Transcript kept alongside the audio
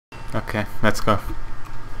Okay, let's go.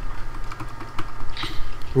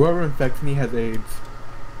 Whoever infects me has AIDS.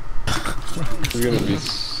 We're gonna be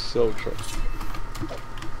so trouble.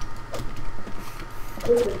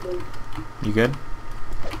 You good?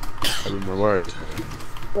 I remember where.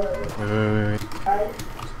 Wait.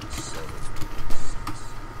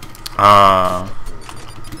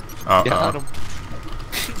 Got him.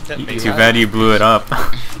 Too bad you blew it up.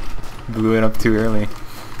 Blew it up too early.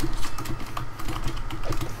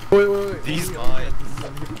 Wait. He's mine.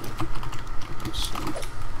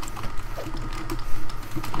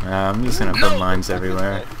 I'm just gonna put mines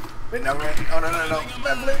everywhere. Wait, no.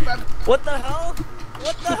 What the hell?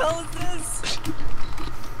 What the hell is this?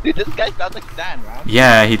 Dude, this guy sounds like Stan, man.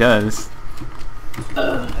 Yeah, he does.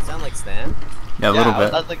 I sound like Stan? Yeah, a little I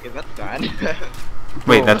bit. was like, is that Stan?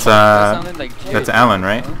 Wait, that's sounded like that's Alan,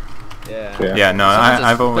 right? Yeah. Yeah, no,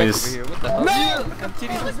 I've always. What the hell? No! I'm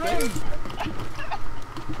titties this way.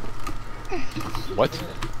 What?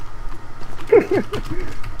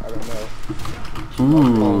 I don't know.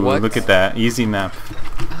 Ooh, What? look at that. Easy map.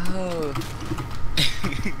 Oh.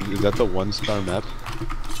 Is that the 1-star map?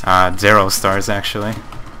 0 stars actually.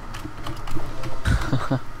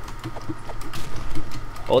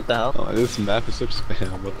 What the hell? Oh, this map is such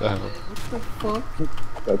spam. What the hell? What the fuck?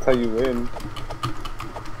 That's how you win.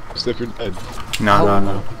 Stiff, you're dead.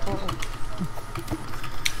 No.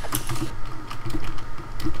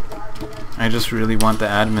 I just really want the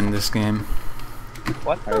admin this game.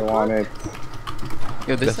 What? I want it.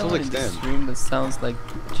 Yo, there's That sounds someone like in this Stan. room that sounds like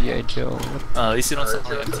G.I. Joe. At least you don't sound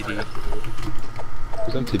like MTD.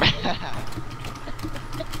 Who's MTV?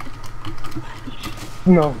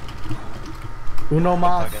 No. Uno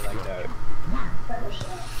mas.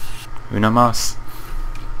 Una mas.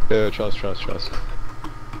 Yeah, trust.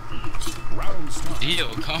 Yo,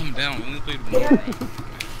 calm down. We only played one round.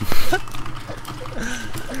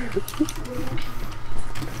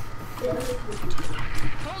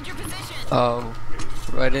 Oh,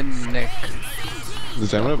 right in the neck.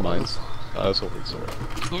 Does anyone have mines? Oh, that's what we saw.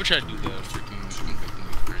 Whoever tried to do that freaking infecting me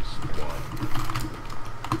first.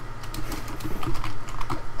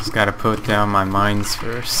 Just gotta put down my mines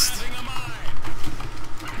first.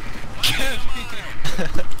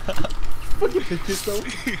 Fucking pick yourself.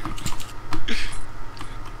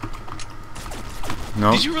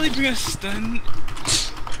 Nope. Did you really bring a stun?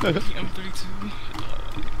 M32?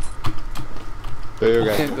 There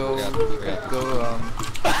you Can't go. go, What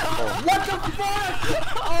the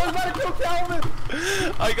fuck? I was about to kill Calvin.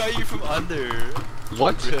 I got you from under.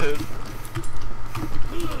 What?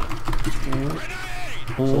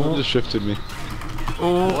 Someone just shifted me.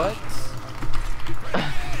 what?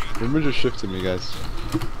 Remember just shifted me, guys.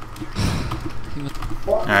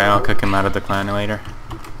 Alright, I'll kick him out of the clan later.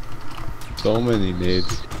 So many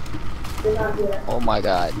nades. Oh my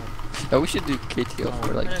god. Oh, we should do KTO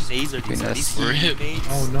for like Nades are between us. Rip.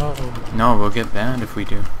 Oh no. No, we'll get banned if we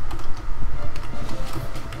do.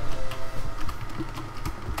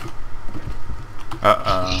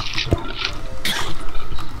 Uh-oh.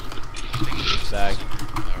 Zag.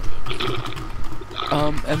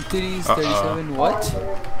 MTD's 37, what?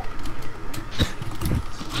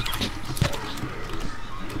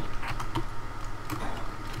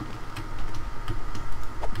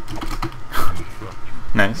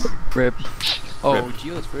 Nice. Rip. Oh, Rip.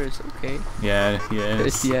 Gio's first, okay. Yeah, he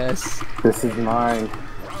is. Yes. This is mine.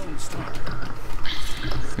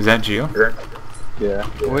 Is that Gio? Yeah.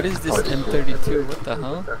 What is this M32? What the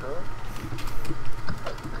hell?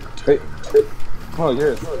 Hey. Oh,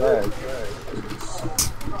 you're a swag.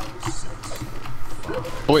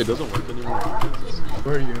 Oh wait, it doesn't work anymore.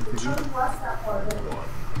 Where are you, MTV?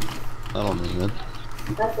 I don't know, man.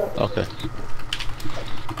 Okay.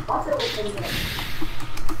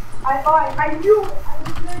 I knew it.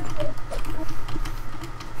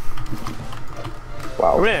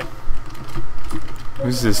 Wow. Come here.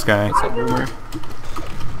 Who's this guy? What's up, rumor?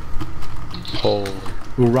 Oh.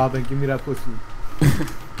 Ooh, Robin, give me that pussy.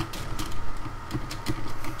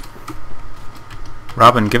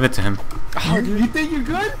 Robin, give it to him. You think you're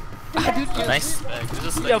good? Nice spec.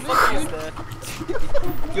 Just like, Yeah, fuck you, man.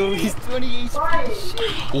 Yo, he's 20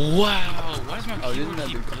 HP. wow. Why is my Oh, keyboard this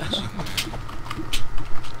is keep not glitching?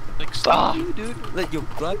 Like, stop. You, dude. Let you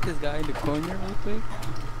block this guy in the corner real quick.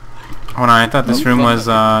 Hold on, I thought this room was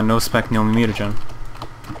no spec, no mutagen.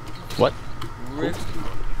 What? Rip.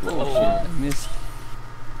 Oh, shit, I missed.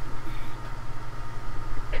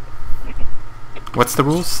 What's the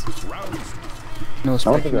rules? No I don't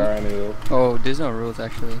spec. think there are any rules. Oh, there's no rules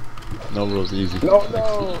actually. No rules, easy. No,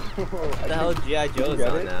 no. What the hell G.I. Joe's get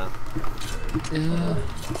on it? now? Yeah.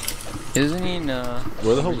 Isn't he in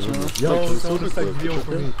Where the hell is original? it? Yo, someone just like video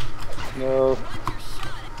for me. No.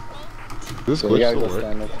 This So you glitch gotta still go work?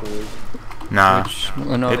 stand next to it. Nah.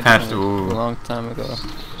 Oh, no, It passed. a Ooh. long time ago.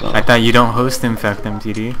 I thought you don't host Infect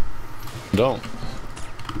MTD. Don't.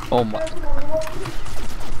 Oh my.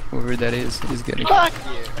 Whoever that is getting. Fuck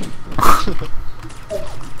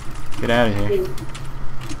Get out of here.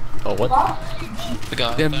 Oh, what? The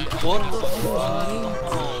guy. Them-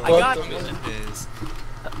 I got you.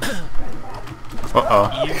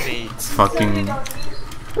 Uh-oh. You made. Fucking...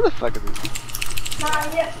 Who the fuck is this?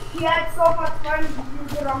 He had so much fun, he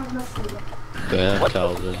used it on the machine. Damn,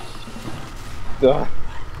 Calvin. Duh.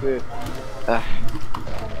 Dude.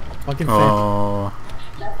 Fucking Oh...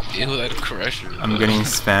 Ew, that crusher. I'm getting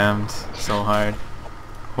spammed so hard.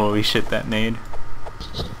 Holy shit, that nade.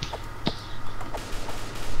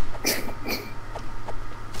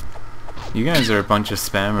 You guys are a bunch of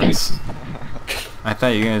spammers. I thought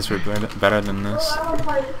you guys were better than this. No.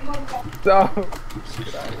 Get out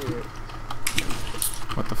of here.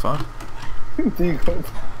 What the fuck? Deagle.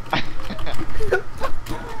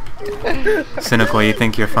 Cynical, you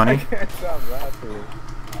think you're I funny? can't stop laughing.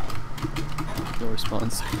 No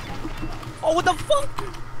response. Oh, what the fuck?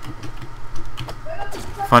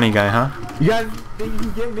 Funny guy, huh? You guys think you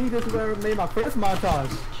can get me? This is where I made my first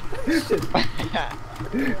montage.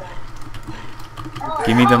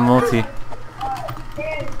 Give me the multi.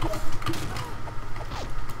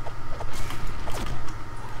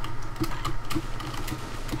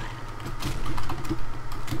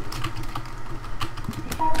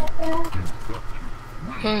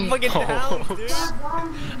 Fucking down, dude.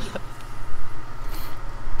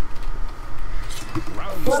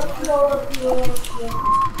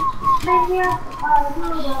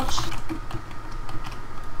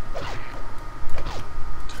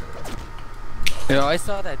 Yo, I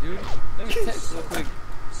saw that, dude. Let me text real quick.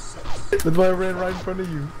 That's why I ran right in front of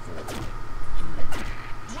you.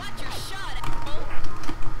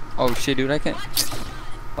 Oh shit, dude, I can't.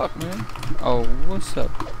 Fuck, man. Oh, what's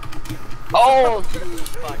up? Oh, dude,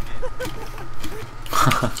 fuck.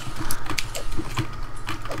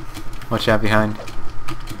 Watch out behind.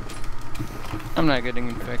 I'm not getting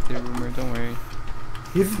infected, Rumor, don't worry.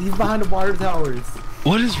 He's behind the water towers.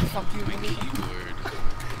 What is wrong with my keyboard?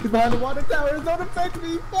 He's behind the water towers. Don't affect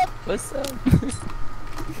me. Fuck. What's up?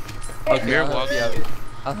 Okay, Here, I'll help Woggle. you out.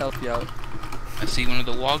 I'll help you out. I see one of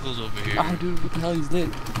the Woggles over here. Oh, dude, what the hell? He's lit.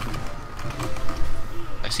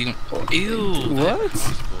 I see one. Ew. What?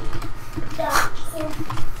 Cool.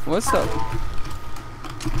 What's up?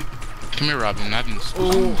 Come here, Robin. I've been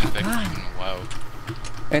infected in a while.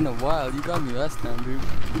 In a while, you got me last time, dude.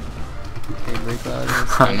 Hey, break out.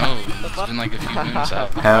 I know. It's been like a few minutes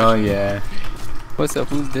out. Hell yeah. What's up?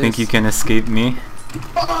 Who's this? Think you can escape me?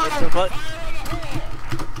 What the fuck?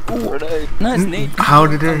 Nice, Nate. How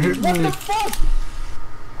did it hit me?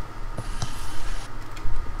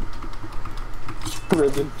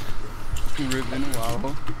 Ribbon. Ribbon,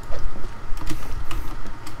 wow.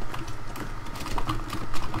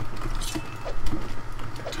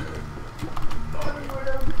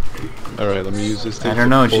 Alright, let me use this thing. I don't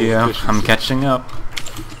know, for full Gio. efficiency. I'm catching up.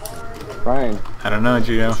 Ryan, I don't know,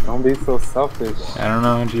 Gio. don't be so selfish. I don't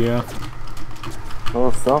know, Gio.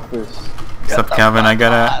 So selfish. What's up, Calvin? I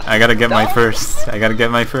gotta get my first. I gotta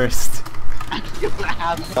get my first.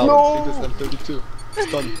 Calvin, take this M32.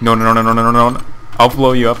 It's done. No, no, no, no, no, no, no. I'll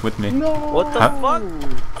blow you up with me. What the Huh? fuck?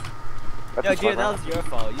 Yo, dude, that was your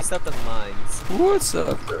fault. You stepped on mines. What's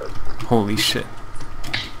up? Holy shit.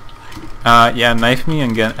 Yeah, knife me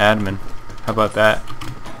and get admin. How about that?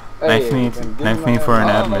 Knife me for an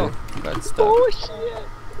admin. Got stuck.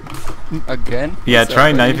 Again? Yeah, What's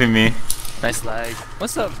try up, buddy? knifing me. Nice lag.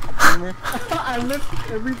 What's up, Rumor? I lived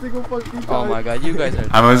every single fucking time. Oh my god, you guys are.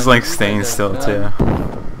 I was done. like You guys staying are still done.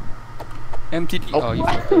 too. MTD. Oh, you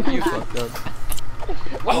fucked up. You fucked up.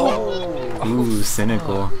 Oh. Ooh,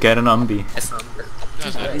 cynical. Get an umbi.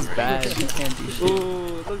 He's bad. He can't do shit.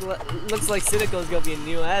 Ooh, looks like Cynical's gonna be a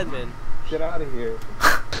new admin. Get out of here.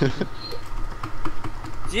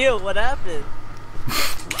 Gio, what happened?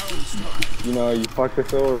 You know, you fucked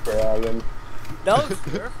us over, Alan. That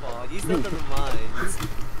was your fault. You stepped on the mines.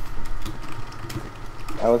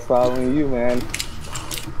 I was following you, man.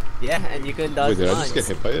 Yeah, and you couldn't dodge Wait, did I mines. just get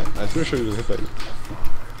hit by it? I'm pretty sure you just hit by it.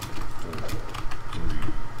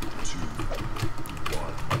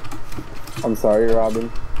 I'm sorry, Robin.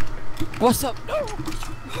 What's up? No.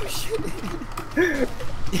 Oh shit.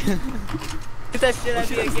 Get that shit out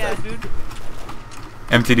of me again, dude.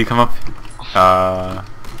 MTD, come up.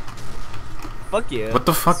 Fuck you. What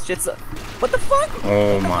the fuck? Shit's up. What the fuck?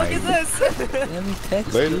 Oh What my. is this? Let me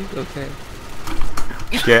text Later. you. Okay.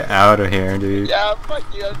 Get out of here, dude. Yeah, fuck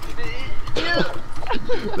you,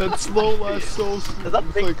 that slow lasts so slow. Is that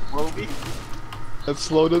It's big like, movie? that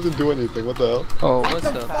slow doesn't do anything. What the hell? Oh, what's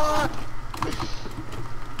up?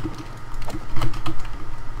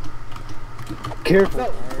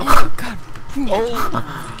 Careful. Oh god.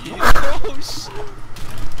 Oh shit.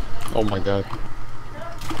 Oh my god.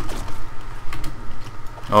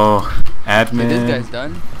 Oh, admin. Wait, this guy's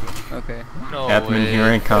done? Okay. No Admin, way. here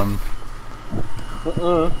I come.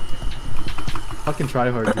 Fucking try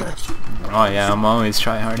hard. Dude. Oh yeah, I'm always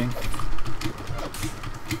tryharding.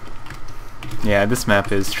 Yeah, this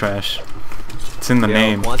map is trash. It's in the Yo,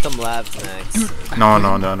 name. Quantum Labs next. No.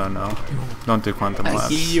 Don't do quantum I labs.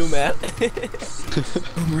 see you, man.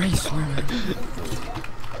 Race,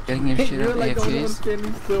 getting your shit You're up like the only one AFKs.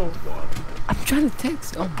 standing still. I'm trying to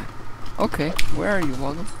text. Oh my. Okay, where are you,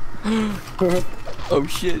 Woggle? Oh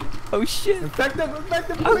shit. Oh shit. Infect them,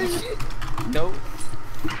 Oh please. shit. No.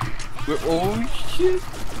 Oh shit.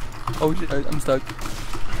 Oh shit. I'm stuck.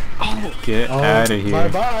 Oh. Get out of here. Bye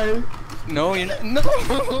bye. No, you're not. No.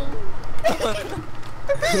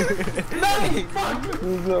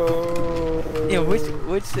 No. Yeah, which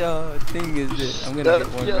thing is it? I'm gonna get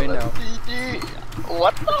one right now.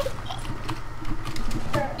 What the?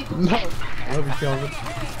 No. I love you, Kelvin.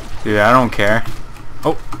 Dude, I don't care.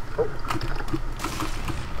 Oh.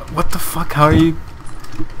 What the fuck? How are you?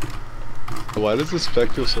 Why does this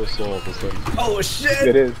spec feel so slow all of a sudden? Oh shit!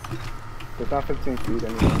 It is. It's not 15 feet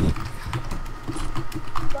anymore.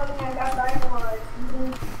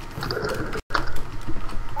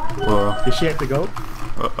 Whoa. Does she have to go?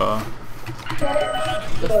 Uh-oh.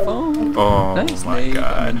 The phone. Oh Nice my name.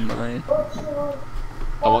 god. I'm in mine.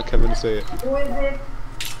 I want Kevin to say it. Who is it?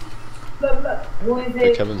 Look. Who is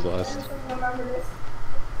Hey, it? Kevin's last. Remember this?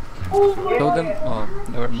 Told them. Oh,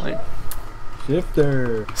 never mind.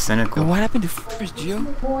 Shifter. Yo, Cynical. what happened to first Geo?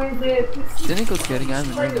 Who is it? Cynical's getting out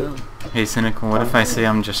of right now. Hey, Cynical, what if I say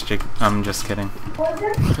I'm just kidding? Who is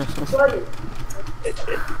it?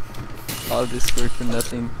 All this work for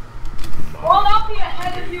nothing. Well, I'll be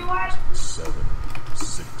ahead of you, what?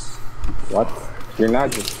 What? You're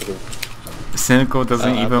not just kidding. Cynical doesn't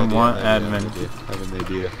I have an even idea, want I have an admin. idea, I have an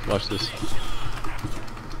idea. Watch this.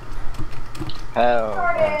 Hell.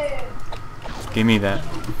 Give me that.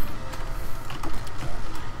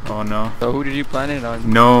 Oh no. So who did you plan it on?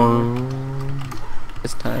 No.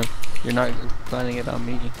 This time. You're not planning it on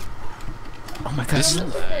me. Oh my god. This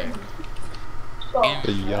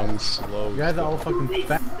The young, slow. You guys are all fucking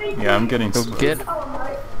fat. Yeah, I'm getting Go slow. get.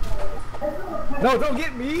 No, don't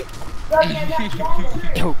get me.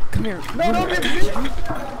 Yo, come here. No, don't get me.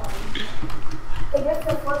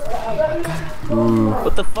 Ooh.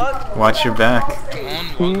 What the fuck? Watch your back. Come on,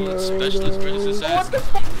 Woggle, specialist versus assassin.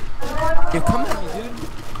 Yo, come at me, dude.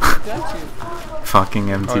 I got you.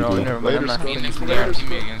 Fucking Oh no, MTV. never mind. I'm not Me helping and you. Nick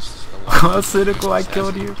team against a lot Oh, of Cynical, I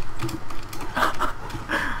killed you.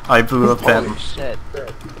 I blew up Holy that. shit.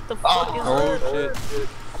 What the fuck is Oh that? shit.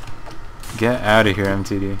 Get out of here,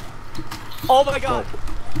 MTD. Oh my god!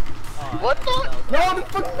 What the? No, the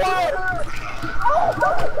fuck fire.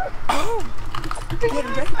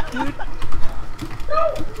 Get wrecked, dude.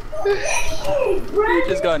 You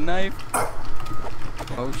just got knifed.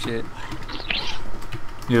 Oh shit.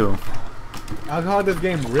 You. I call this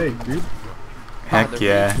game rigged, dude. Heck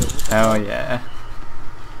yeah. Hell yeah.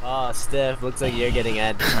 Oh, Stiff, looks like you're getting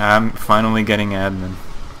admin. I'm finally getting admin.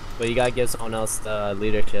 But you gotta give someone else the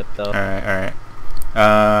leadership, though. Alright.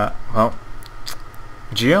 Well.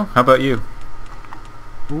 Gio, how about you?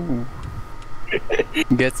 Ooh.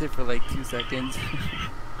 Gets it for like 2 seconds.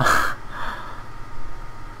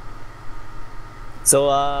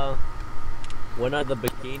 So, when are the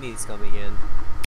bikinis coming in?